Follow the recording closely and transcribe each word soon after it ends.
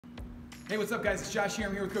Hey, what's up guys? It's Josh here.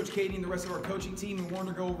 I'm here with Coach Katie and the rest of our coaching team, and we're going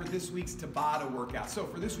to go over this week's Tabata workout. So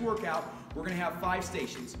for this workout, we're going to have 5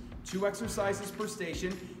 stations, 2 exercises per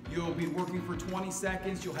station. You'll be working for 20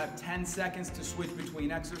 seconds. You'll have 10 seconds to switch between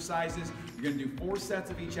exercises. You're going to do 4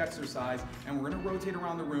 sets of each exercise, and we're going to rotate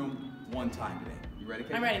around the room 1 time today. You ready,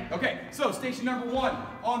 Katie? I'm ready. Okay, so station number 1,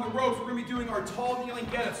 on the ropes, we're going to be doing our tall kneeling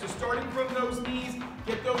get-up. So starting from those knees,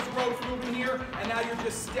 get those ropes moving here, and now you're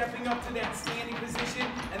just stepping up to that standing position,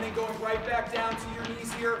 and then going right back down to your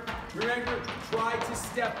knees here. Remember, try to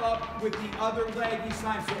step up with the other leg each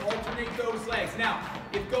time, so alternate those legs. Now,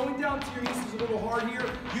 if going down to your knees is a little hard here,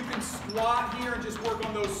 you can squat here and just work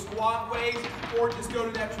on those squat waves, or just go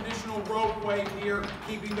to that traditional rope wave here,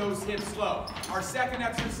 keeping those hips low. Our second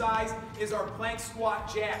exercise is our plank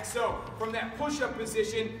squat jack. So from that push-up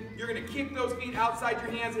position, you're going to kick those feet outside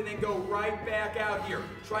your hands and then go right back out here.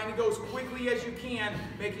 Trying to go as quickly as you can,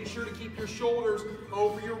 making sure to keep your shoulders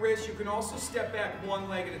over your wrists. You can also step back 1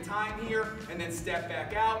 leg at a time here and then step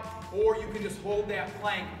back out, or you can just hold that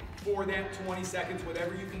plank for that 20 seconds,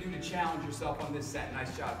 whatever you can do to challenge yourself on this set.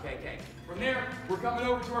 Nice job, KK. From there, we're coming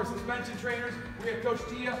over to our suspension trainers. We have Coach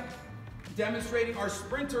Tia demonstrating our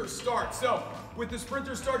sprinter start. So with the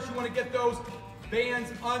sprinter starts, you want to get those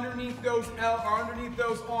bands underneath those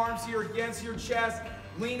arms here against your chest,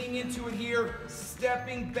 leaning into it here,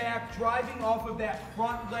 stepping back, driving off of that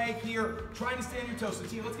front leg here, trying to stay on your toes. So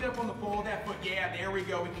Tia, let's get up on the ball of that foot. Yeah, there we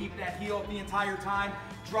go. We keep that heel up the entire time.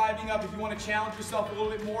 Driving up, if you want to challenge yourself a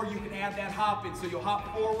little bit more, you can add that hop in. So you'll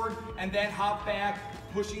hop forward and then hop back,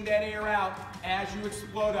 pushing that air out as you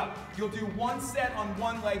explode up. You'll do 1 set on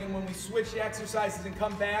 1 leg, and when we switch exercises and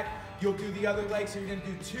come back, you'll do the other leg. So you're going to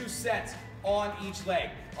do 2 sets on each leg.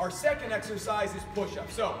 Our second exercise is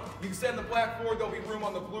push-ups. So you can stand on the black floor, there'll be room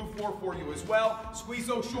on the blue floor for you as well. Squeeze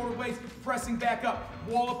those shoulder blades, pressing back up.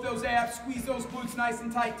 Wall up those abs, squeeze those glutes nice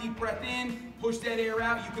and tight, deep breath in, push that air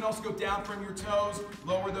out. You can also go down from your toes,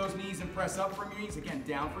 lower those knees and press up from your knees. Again,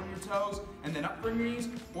 down from your toes and then up from your knees,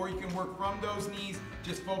 or you can work from those knees.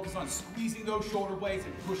 Just focus on squeezing those shoulder blades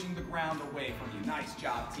and pushing the ground away from you. Nice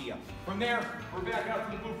job, Tia. From there, we're back out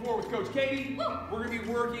to the blue floor with Coach Katie. We're gonna be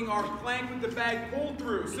working our plank with the bag pull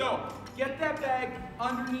through. So get that bag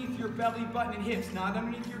underneath your belly button and hips, not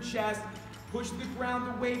underneath your chest. Push the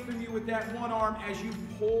ground away from you with that 1 arm as you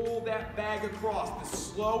pull that bag across. The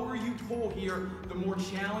slower you pull here, the more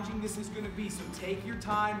challenging this is going to be. So take your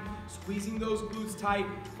time, squeezing those glutes tight,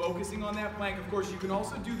 focusing on that plank. Of course, you can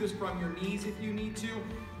also do this from your knees if you need to.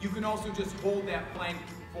 You can also just hold that plank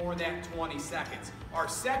for that 20 seconds. Our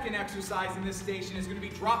second exercise in this station is going to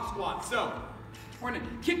be drop squats. So we're going to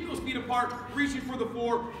kick those feet apart, reaching for the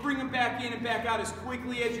floor, bring them back in and back out as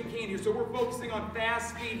quickly as you can here. So we're focusing on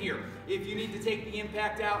fast speed here. If you need to take the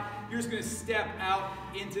impact out, you're just going to step out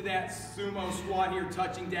into that sumo squat here,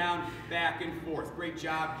 touching down, back and forth. Great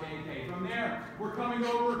job, KK. From there, we're coming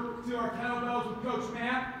over to our kettlebells with Coach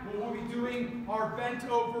Matt. We'll be doing our bent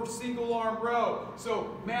over single arm row.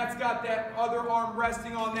 So Matt's got that other arm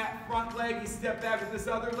resting on that front leg. He stepped back with this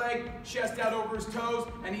other leg, chest out over his toes,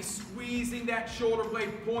 and he's squeezing that shoulder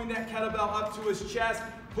blade, pulling that kettlebell up to his chest,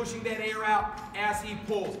 pushing that air out as he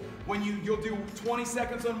pulls. You'll do 20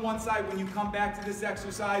 seconds on one side. When you come back to this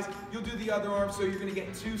exercise, you'll do the other arm, so you're going to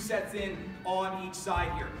get 2 sets in on each side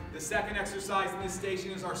here. The second exercise in this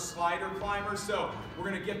station is our slider climber. So we're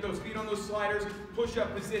going to get those feet on those sliders,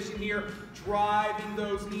 push-up position here, driving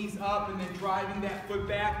those knees up and then driving that foot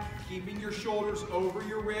back, keeping your shoulders over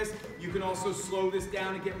your wrist. You can also slow this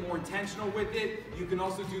down and get more intentional with it. You can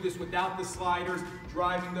also do this without the sliders,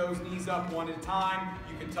 driving those knees up 1 at a time.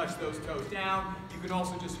 You can touch those toes down. You can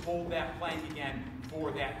also just hold that plank again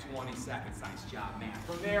for that 20 seconds. Nice job, man.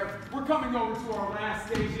 From there, we're coming over to our last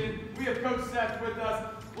station. We have Coach Seth with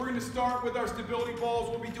us. We're going to start with our stability balls.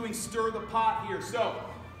 We'll be doing stir the pot here. So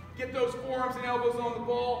get those forearms and elbows on the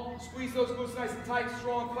ball, squeeze those glutes nice and tight,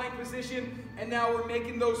 strong plank position, and now we're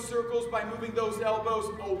making those circles by moving those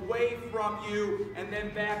elbows away from you and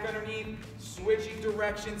then back underneath, switching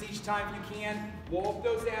directions each time you can. Wall up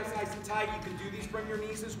those abs nice and tight. You can do these from your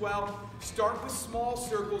knees as well. Start with small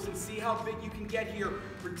circles and see how big you can get here.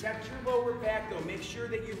 Protect your lower back though. Make sure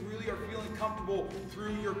that you really are feeling comfortable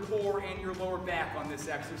through your core and your lower back on this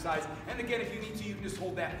exercise. And again, if you need to, you can just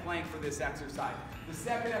hold that plank for this exercise. The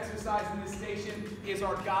second exercise in this station is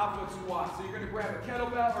our goblet squat. So you're going to grab a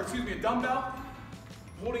kettlebell, or excuse me, a dumbbell,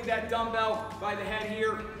 holding that dumbbell by the head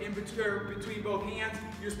here in between both hands.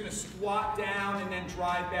 You're just going to squat down and then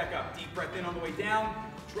drive back up. Deep breath in on the way down,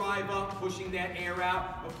 drive up, pushing that air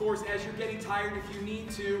out. Of course, as you're getting tired, if you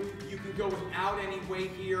need to, you can go without any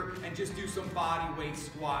weight here and just do some body weight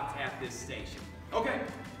squats at this station. Okay,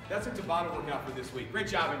 That's our Tabata workout for this week. Great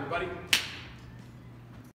job, everybody.